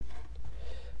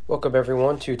Welcome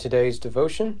everyone to today's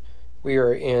devotion. We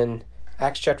are in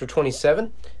Acts chapter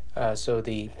 27, so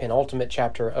the penultimate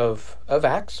chapter of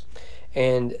Acts,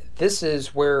 and this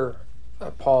is where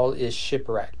Paul is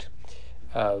shipwrecked.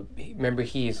 Remember,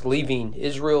 he is leaving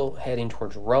Israel, heading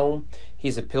towards Rome.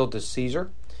 He's appealed to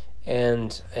Caesar,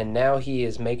 and now he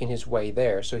is making his way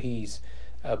there. So he's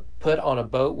put on a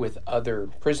boat with other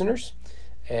prisoners,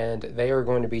 and they are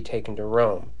going to be taken to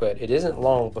Rome. But it isn't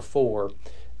long before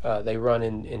they run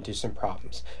into some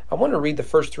problems. I want to read the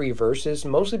first three verses,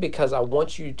 mostly because I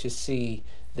want you to see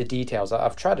the details.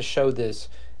 I've tried to show this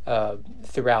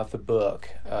throughout the book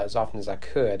as often as I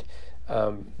could,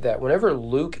 that whenever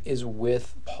Luke is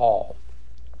with Paul,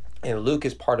 and Luke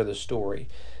is part of the story,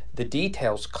 the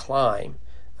details climb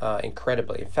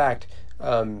incredibly. In fact,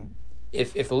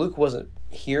 if Luke wasn't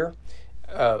here,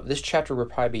 this chapter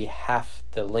would probably be half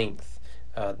the length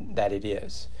that it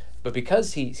is. But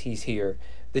because he's here,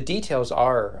 the details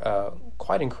are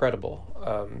quite incredible.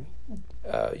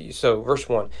 So verse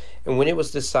 1, and when it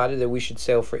was decided that we should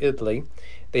sail for Italy,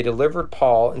 they delivered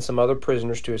Paul and some other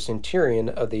prisoners to a centurion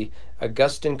of the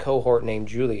Augustan cohort named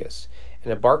Julius,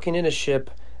 and embarking in a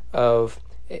ship of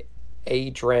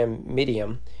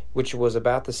Adramyttium, which was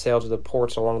about to sail to the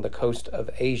ports along the coast of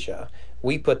Asia,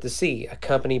 we put to sea,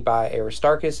 accompanied by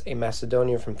Aristarchus, a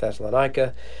Macedonian from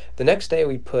Thessalonica. The next day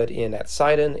we put in at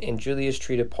Sidon, and Julius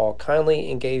treated Paul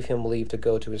kindly and gave him leave to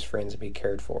go to his friends and be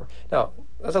cared for. Now,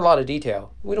 that's a lot of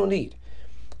detail we don't need.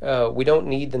 We don't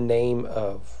need the name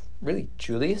of, really,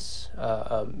 Julius.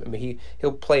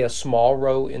 He'll play a small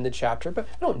role in the chapter, but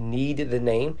we don't need the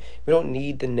name. We don't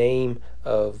need the name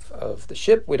of the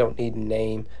ship. We don't need the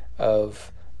name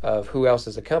of who else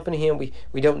is accompanying him.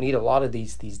 We don't need a lot of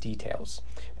these details.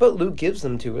 But Luke gives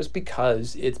them to us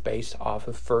because it's based off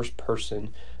of first-person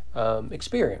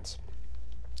experience.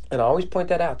 And I always point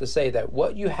that out to say that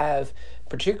what you have,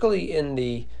 particularly in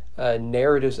the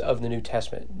narratives of the New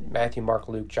Testament, Matthew, Mark,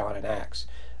 Luke, John, and Acts,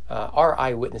 are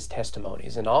eyewitness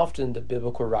testimonies. And often the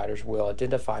biblical writers will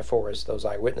identify for us those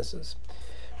eyewitnesses.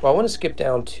 Well, I want to skip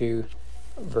down to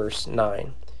verse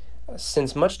 9.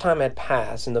 Since much time had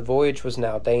passed, and the voyage was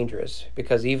now dangerous,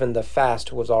 because even the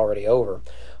fast was already over,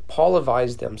 Paul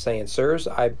advised them, saying, Sirs,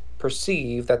 I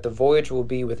perceive that the voyage will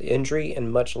be with injury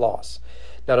and much loss,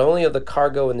 not only of the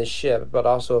cargo in the ship, but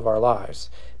also of our lives.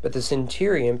 But the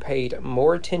centurion paid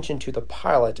more attention to the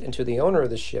pilot and to the owner of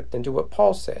the ship than to what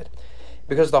Paul said,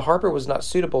 because the harbor was not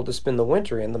suitable to spend the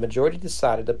winter in. The majority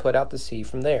decided to put out to sea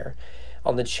from there,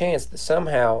 on the chance that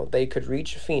somehow they could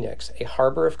reach Phoenix, a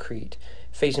harbor of Crete,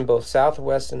 facing both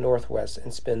southwest and northwest,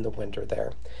 and spend the winter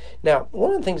there. Now,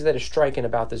 one of the things that is striking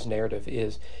about this narrative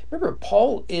is, remember,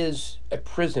 Paul is a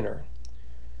prisoner,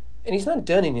 and he's not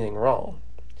done anything wrong,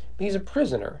 but he's a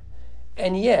prisoner,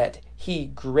 and yet he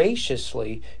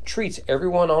graciously treats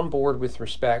everyone on board with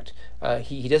respect.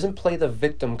 He doesn't play the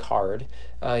victim card.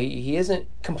 He isn't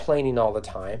complaining all the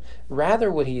time. Rather,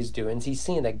 what he is doing is he's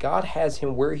seeing that God has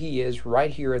him where he is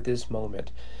right here at this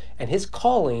moment, and his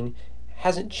calling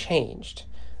hasn't changed.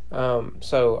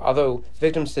 So although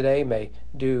victims today may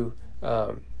do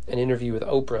an interview with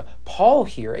Oprah, Paul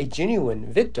here, a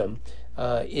genuine victim,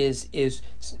 is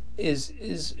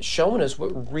showing us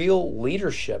what real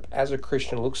leadership as a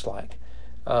Christian looks like.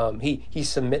 He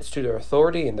submits to their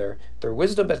authority and their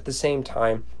wisdom, but at the same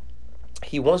time,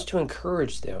 he wants to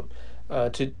encourage them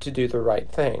to do the right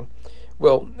thing.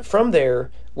 Well, from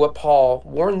there, what Paul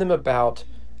warned them about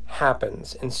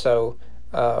happens, and so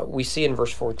we see in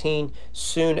verse 14,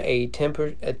 soon a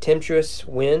tempestuous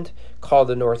wind called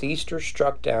the northeaster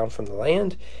struck down from the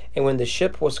land, and when the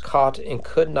ship was caught and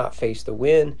could not face the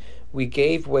wind, we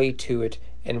gave way to it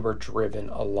and were driven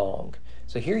along.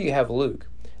 So here you have Luke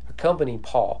accompanying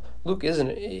Paul. Luke isn't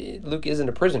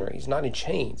a prisoner. He's not in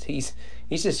chains. He's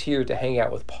just here to hang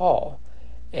out with Paul,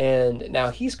 and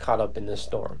now he's caught up in this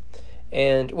storm.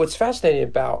 And what's fascinating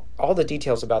about all the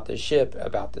details about this ship,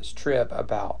 about this trip,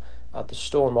 about the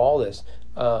storm, all this,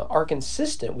 are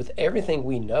consistent with everything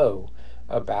we know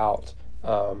about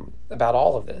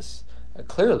all of this.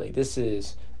 Clearly, this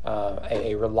is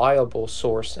a reliable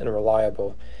source and a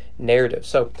reliable narrative.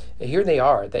 So here they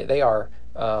are. They are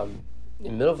in the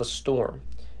middle of a storm.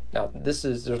 Now, there's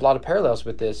a lot of parallels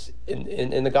with this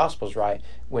in the Gospels, right?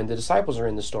 When the disciples are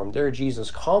in the storm, there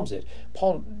Jesus calms it.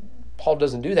 Paul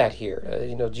doesn't do that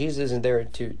here. Jesus isn't there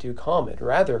to calm it.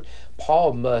 Rather,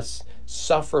 Paul must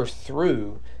suffer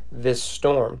through this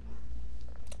storm.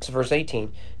 So verse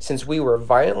 18, since we were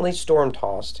violently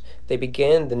storm-tossed, they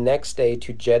began the next day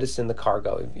to jettison the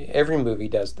cargo. Every movie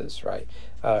does this, right?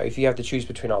 If you have to choose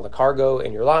between all the cargo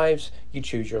and your lives, you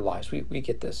choose your lives. We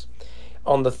get this.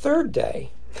 On the third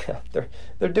day,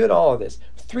 They're doing all of this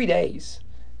 3 days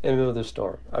in the middle of the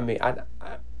storm. I mean,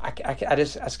 I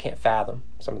just can't fathom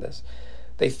some of this.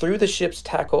 They threw the ship's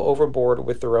tackle overboard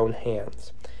with their own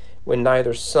hands, when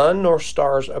neither sun nor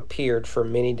stars appeared for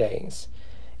many days,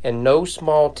 and no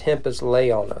small tempest lay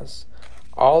on us.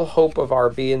 All hope of our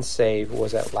being saved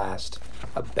was at last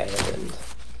abandoned.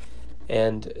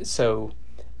 And so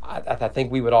I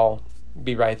think we would all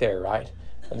be right there, right?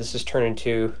 And this is turning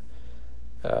to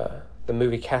the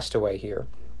movie Castaway here.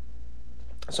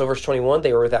 So verse 21,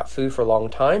 they were without food for a long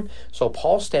time. So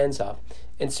Paul stands up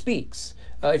and speaks.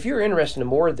 If you're interested in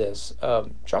more of this,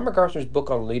 John MacArthur's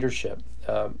book on leadership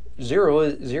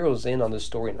zeroes in on this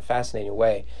story in a fascinating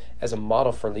way as a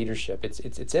model for leadership.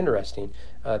 It's interesting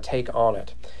take on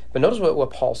it. But notice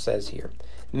what Paul says here.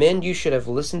 Men, you should have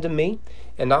listened to me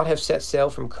and not have set sail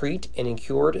from Crete and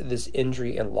incurred this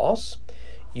injury and loss.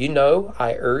 You know,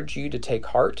 I urge you to take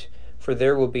heart, for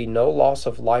there will be no loss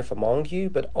of life among you,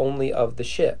 but only of the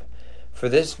ship. For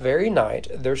this very night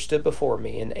there stood before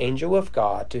me an angel of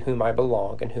God, to whom I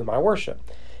belong and whom I worship.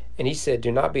 And he said,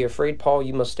 do not be afraid, Paul,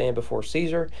 you must stand before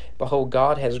Caesar. Behold,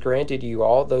 God has granted you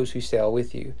all those who sail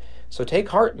with you. So take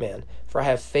heart, men, for I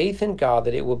have faith in God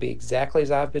that it will be exactly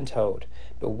as I have been told.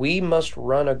 But we must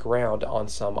run aground on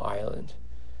some island.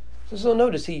 So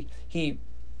notice he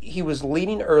was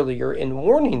leading earlier and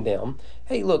warning them,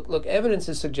 hey, look, evidence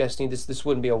is suggesting this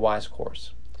wouldn't be a wise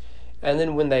course. And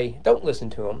then when they don't listen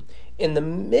to him, in the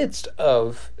midst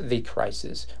of the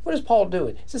crisis, what is Paul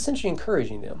doing? He's essentially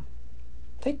encouraging them.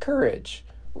 Take courage.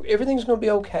 Everything's going to be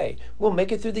okay. We'll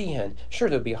make it through the end. Sure,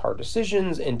 there'll be hard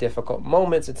decisions and difficult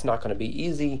moments. It's not going to be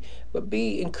easy, but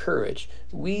be encouraged.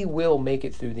 We will make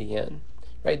it through the end.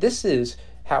 Right? This is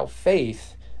how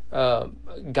faith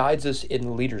guides us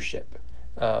in leadership.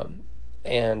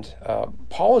 And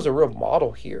Paul is a real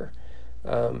model here.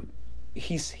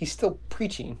 He's still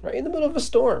preaching right in the middle of a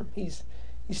storm. He's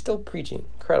still preaching.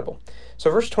 Incredible. So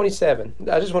verse 27,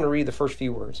 I just want to read the first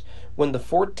few words. When the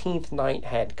 14th night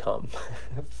had come,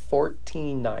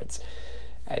 14 nights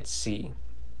at sea.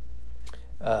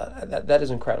 That is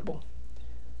incredible.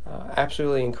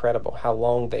 Absolutely incredible how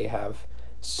long they have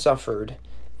suffered.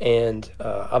 And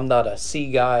I'm not a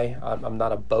sea guy. I'm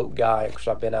not a boat guy, because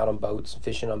I've been out on boats,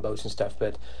 fishing on boats and stuff.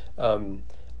 But I'm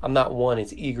not one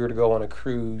that's eager to go on a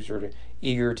cruise or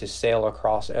eager to sail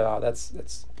across.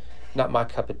 That's not my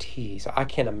cup of tea. So I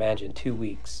can't imagine 2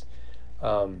 weeks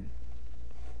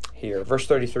here. Verse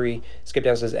 33, skip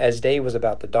down, says, as day was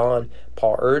about to dawn,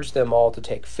 Paul urged them all to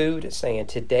take food, saying,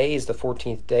 today is the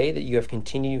 14th day that you have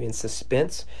continued in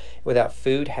suspense without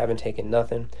food, having taken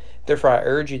nothing. Therefore I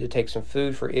urge you to take some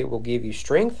food, for it will give you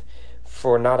strength,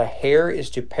 for not a hair is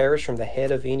to perish from the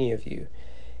head of any of you.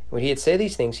 When he had said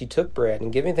these things, he took bread,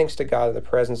 and giving thanks to God in the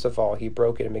presence of all, he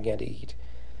broke it and began to eat.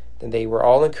 Then they were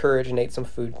all encouraged and ate some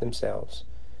food themselves.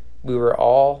 We were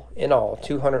all, in all,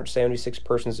 276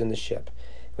 persons in the ship.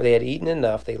 When they had eaten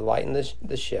enough, they lightened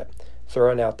the ship,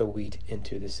 throwing out the wheat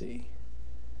into the sea.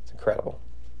 It's incredible.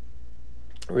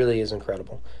 It really is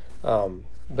incredible.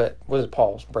 But what is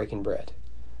Paul's breaking bread?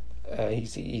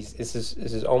 This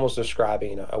is almost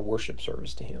describing a worship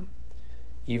service to him.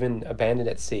 Even abandoned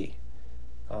at sea,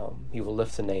 he will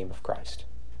lift the name of Christ.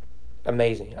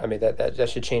 Amazing. I mean, that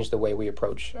should change the way we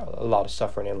approach a lot of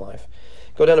suffering in life.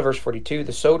 Go down to verse 42.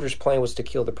 The soldiers' plan was to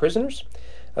kill the prisoners.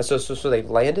 So they've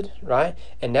landed, right?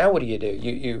 And now what do?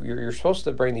 You're supposed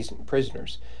to bring these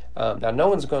prisoners. Now, no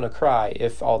one's going to cry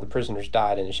if all the prisoners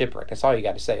died in a shipwreck. That's all you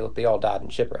got to say. Look, they all died in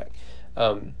shipwreck.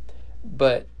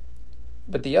 But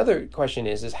the other question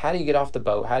is how do you get off the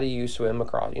boat? How do you swim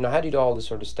across? How do you do all this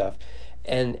sort of stuff?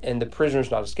 And the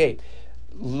prisoners not escape?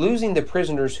 Losing the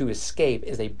prisoners who escape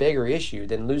is a bigger issue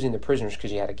than losing the prisoners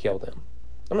because you had to kill them.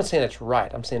 I'm not saying that's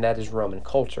right. I'm saying that is Roman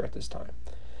culture at this time.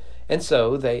 And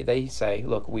so they say,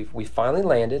 look, we finally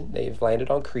landed. They've landed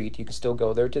on Crete. You can still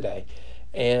go there today.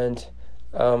 And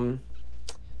what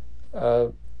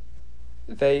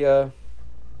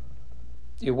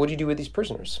do you do with these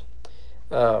prisoners?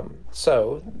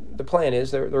 So the plan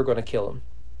is they're going to kill them.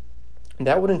 And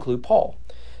that would include Paul.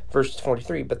 Verse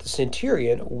 43, but the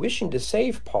centurion, wishing to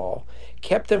save Paul,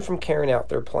 kept them from carrying out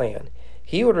their plan.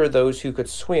 He ordered those who could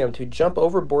swim to jump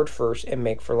overboard first and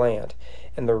make for land,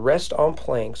 and the rest on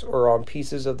planks or on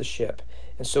pieces of the ship.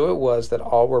 And so it was that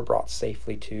all were brought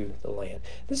safely to the land.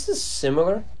 This is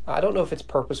similar, I don't know if it's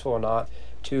purposeful or not,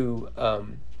 to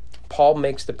Paul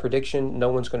makes the prediction, no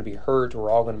one's going to be hurt, we're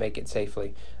all going to make it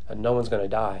safely, and no one's going to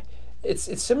die.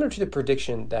 It's similar to the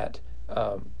prediction that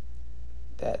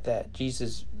that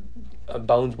Jesus'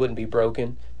 bones wouldn't be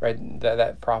broken, right?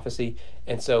 That prophecy.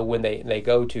 And so when they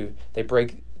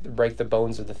break break the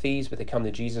bones of the thieves, but they come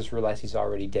to Jesus, realize he's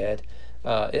already dead.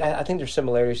 I think there's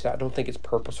similarities to that. I don't think it's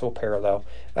purposeful parallel.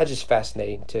 That's just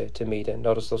fascinating to me to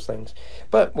notice those things.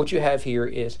 But what you have here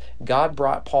is God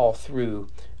brought Paul through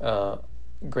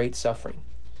great suffering,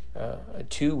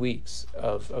 2 weeks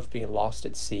of being lost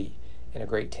at sea in a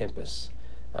great tempest.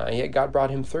 And yet God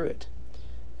brought him through it.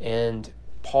 And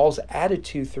Paul's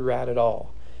attitude throughout it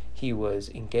all, he was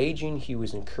engaging, he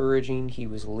was encouraging, he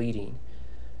was leading.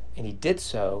 And he did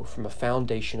so from a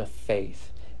foundation of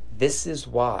faith. This is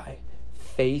why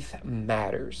faith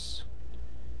matters.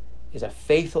 Is that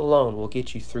faith alone will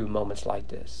get you through moments like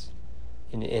this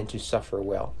and to suffer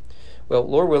well. Well,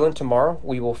 Lord willing, tomorrow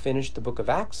we will finish the book of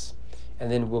Acts,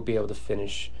 and then we'll be able to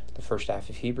finish the first half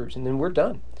of Hebrews, and then we're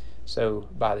done. So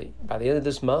by the end of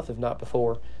this month, if not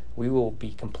before, we will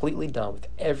be completely done with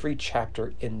every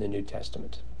chapter in the New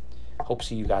Testament. Hope to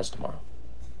see you guys tomorrow.